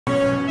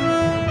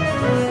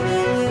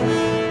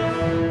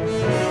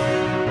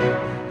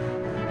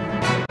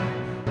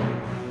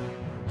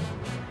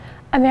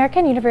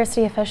American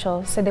University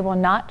officials say they will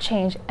not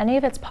change any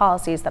of its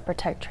policies that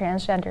protect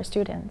transgender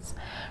students.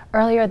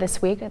 Earlier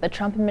this week, the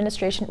Trump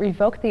administration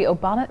revoked the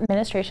Obama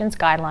administration's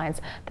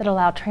guidelines that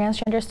allow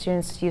transgender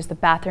students to use the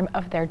bathroom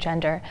of their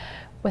gender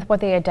with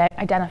what they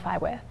identify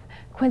with.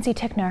 Quincy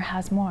Tickner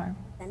has more.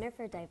 Center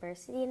for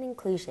Diversity and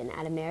Inclusion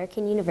at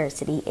American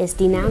University is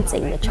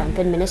denouncing the Trump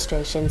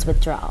administration's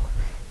withdrawal.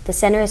 The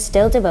center is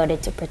still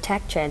devoted to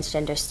protect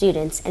transgender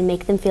students and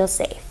make them feel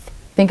safe.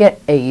 I think at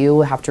AU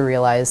we have to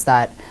realize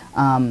that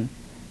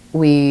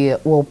we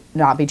will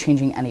not be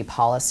changing any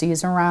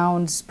policies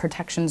around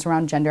protections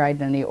around gender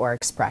identity or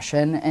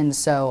expression, and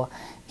so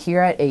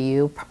here at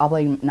AU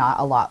probably not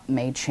a lot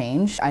may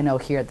change. I know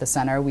here at the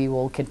center we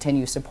will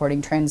continue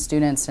supporting trans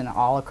students and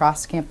all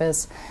across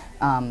campus,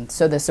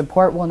 so the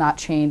support will not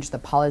change, the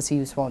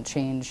policies won't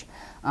change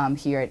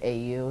here at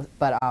AU,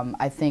 but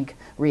I think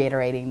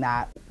reiterating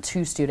that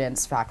to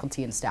students,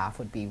 faculty, and staff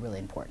would be really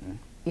important.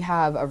 We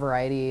have a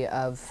variety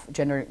of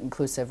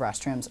gender-inclusive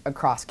restrooms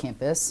across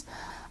campus.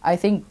 I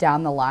think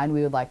down the line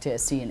we would like to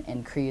see an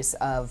increase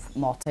of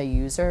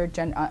multi-user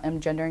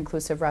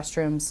gender-inclusive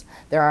restrooms.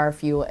 There are a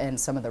few in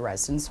some of the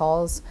residence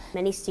halls.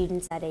 Many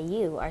students at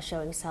AU are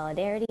showing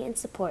solidarity and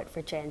support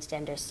for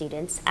transgender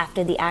students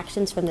after the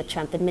actions from the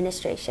Trump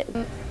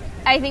administration.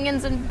 I think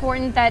it's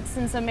important that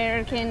since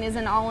American is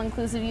an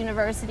all-inclusive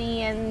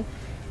university and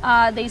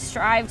they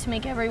strive to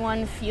make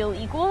everyone feel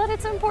equal, that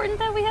it's important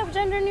that we have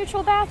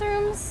gender-neutral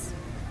bathrooms,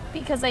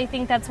 because I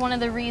think that's one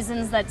of the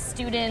reasons that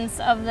students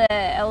of the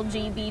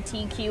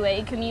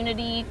LGBTQA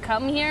community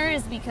come here,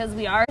 is because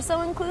we are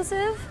so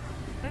inclusive.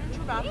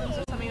 Gender-neutral bathrooms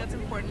are something that's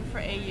important for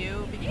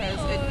AU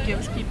because it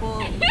gives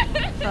people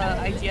the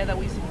idea that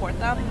we support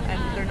them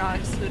and they're not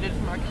excluded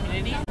from our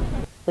community.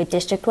 With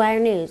District Wire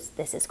News,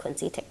 this is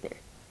Quincy Tickner.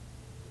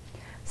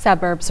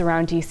 Suburbs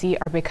around DC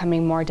are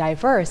becoming more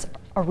diverse.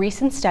 A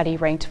recent study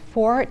ranked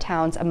 4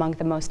 towns among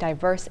the most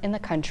diverse in the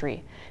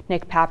country.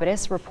 Nick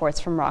Papadis reports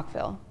from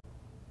Rockville.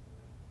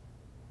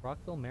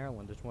 Rockville,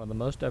 Maryland is one of the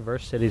most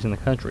diverse cities in the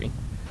country.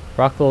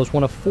 Rockville is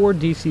one of 4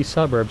 DC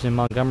suburbs in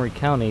Montgomery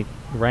County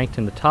ranked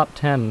in the top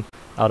 10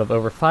 out of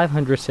over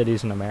 500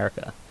 cities in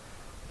America.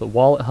 The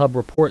Wallet Hub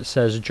report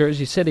says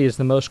Jersey City is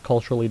the most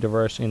culturally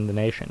diverse in the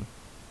nation.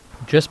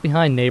 Just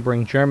behind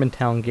neighboring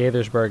Germantown,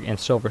 Gaithersburg, and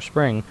Silver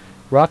Spring,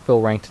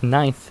 Rockville ranked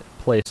 9th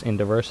place in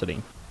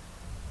diversity.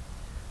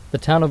 The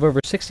town of over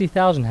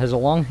 60,000 has a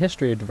long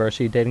history of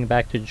diversity dating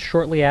back to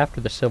shortly after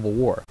the Civil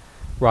War.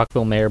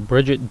 Rockville Mayor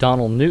Bridget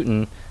Donald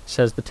Newton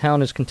says the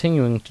town is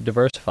continuing to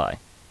diversify.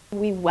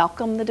 We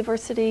welcome the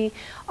diversity.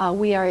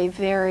 We are a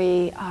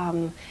very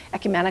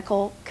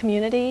ecumenical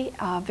community,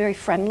 very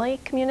friendly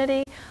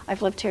community.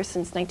 I've lived here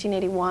since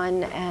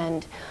 1981,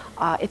 and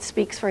it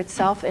speaks for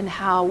itself in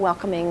how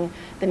welcoming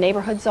the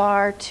neighborhoods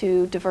are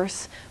to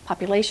diverse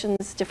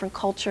populations, different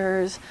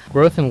cultures.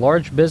 Growth in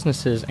large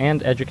businesses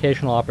and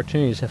educational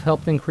opportunities have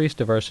helped increase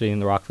diversity in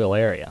the Rockville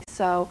area.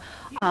 So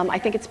I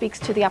think it speaks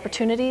to the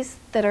opportunities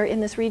that are in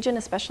this region,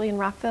 especially in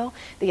Rockville,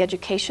 the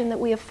education that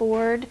we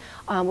afford.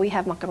 We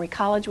have Montgomery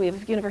College, we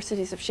have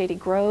universities of Shady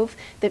Grove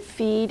that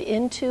feed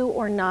into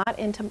or not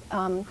into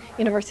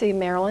University of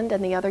Maryland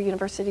and the other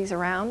universities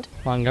around.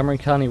 Montgomery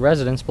County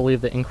residents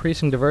believe that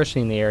increasing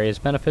diversity in the area is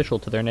beneficial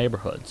to their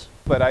neighborhoods.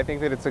 But I think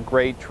that it's a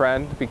great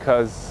trend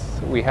because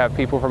we have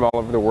people from all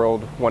over the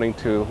world wanting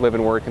to live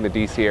and work in the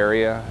DC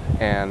area,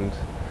 and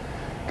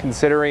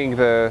considering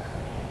the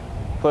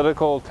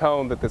political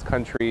tone that this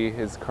country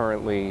is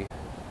currently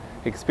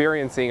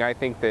experiencing, I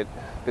think that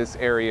this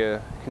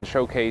area can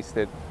showcase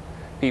that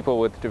people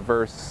with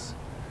diverse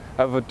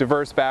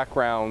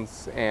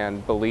backgrounds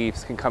and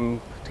beliefs can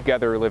come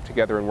together, live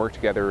together, and work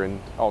together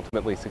and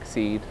ultimately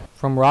succeed.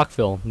 From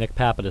Rockville, Nick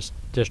Papadis,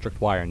 District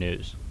Wire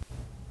News.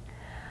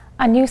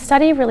 A new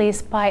study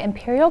released by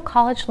Imperial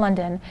College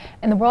London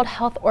and the World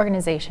Health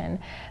Organization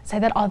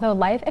said that although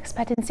life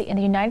expectancy in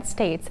the United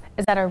States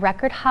is at a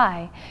record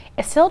high,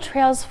 it still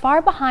trails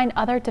far behind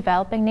other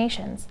developing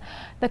nations.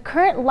 The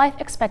current life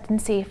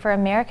expectancy for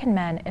American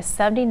men is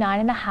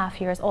 79.5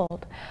 years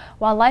old,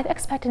 while life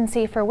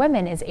expectancy for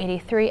women is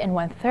 83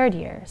 1/3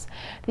 years.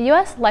 The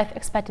U.S. life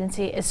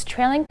expectancy is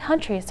trailing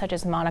countries such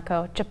as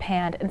Monaco,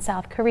 Japan, and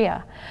South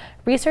Korea.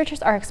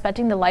 Researchers are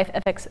expecting the life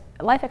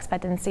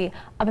expectancy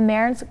of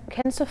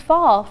Americans to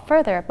fall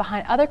further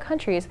behind other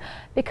countries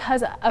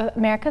because of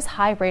America's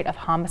high rate of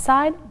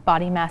homicide,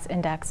 body mass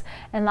index,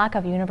 and lack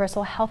of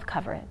universal health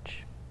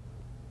coverage.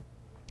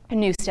 A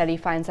new study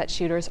finds that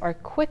shooters are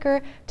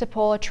quicker to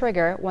pull a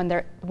trigger when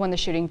the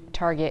shooting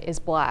target is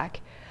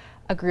black.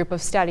 A group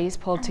of studies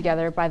pulled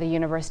together by the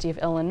University of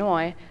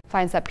Illinois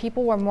finds that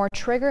people were more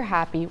trigger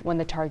happy when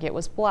the target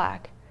was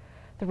black.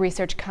 The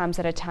research comes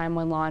at a time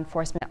when law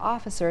enforcement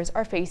officers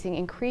are facing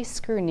increased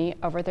scrutiny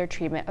over their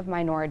treatment of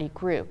minority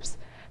groups.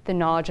 The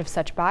knowledge of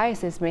such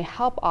biases may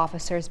help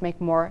officers make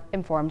more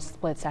informed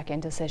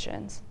split-second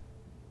decisions.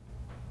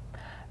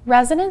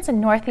 Residents in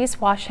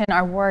Northeast Washington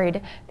are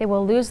worried they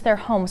will lose their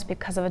homes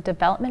because of a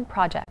development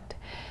project.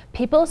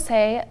 People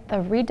say the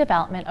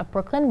redevelopment of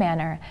Brooklyn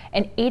Manor,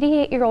 an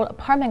 88-year-old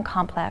apartment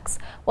complex,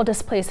 will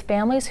displace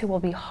families who will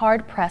be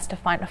hard-pressed to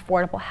find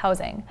affordable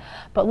housing.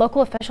 But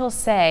local officials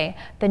say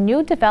the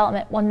new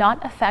development will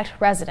not affect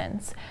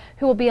residents,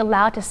 who will be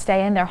allowed to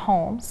stay in their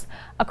homes.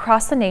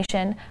 Across the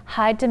nation,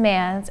 high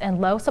demands and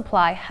low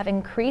supply have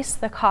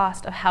increased the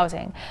cost of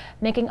housing,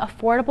 making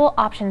affordable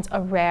options a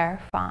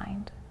rare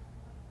find.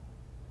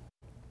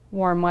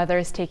 Warm weather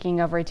is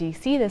taking over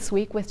DC this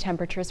week with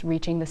temperatures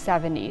reaching the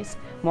 70s.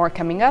 More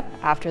coming up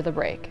after the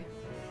break.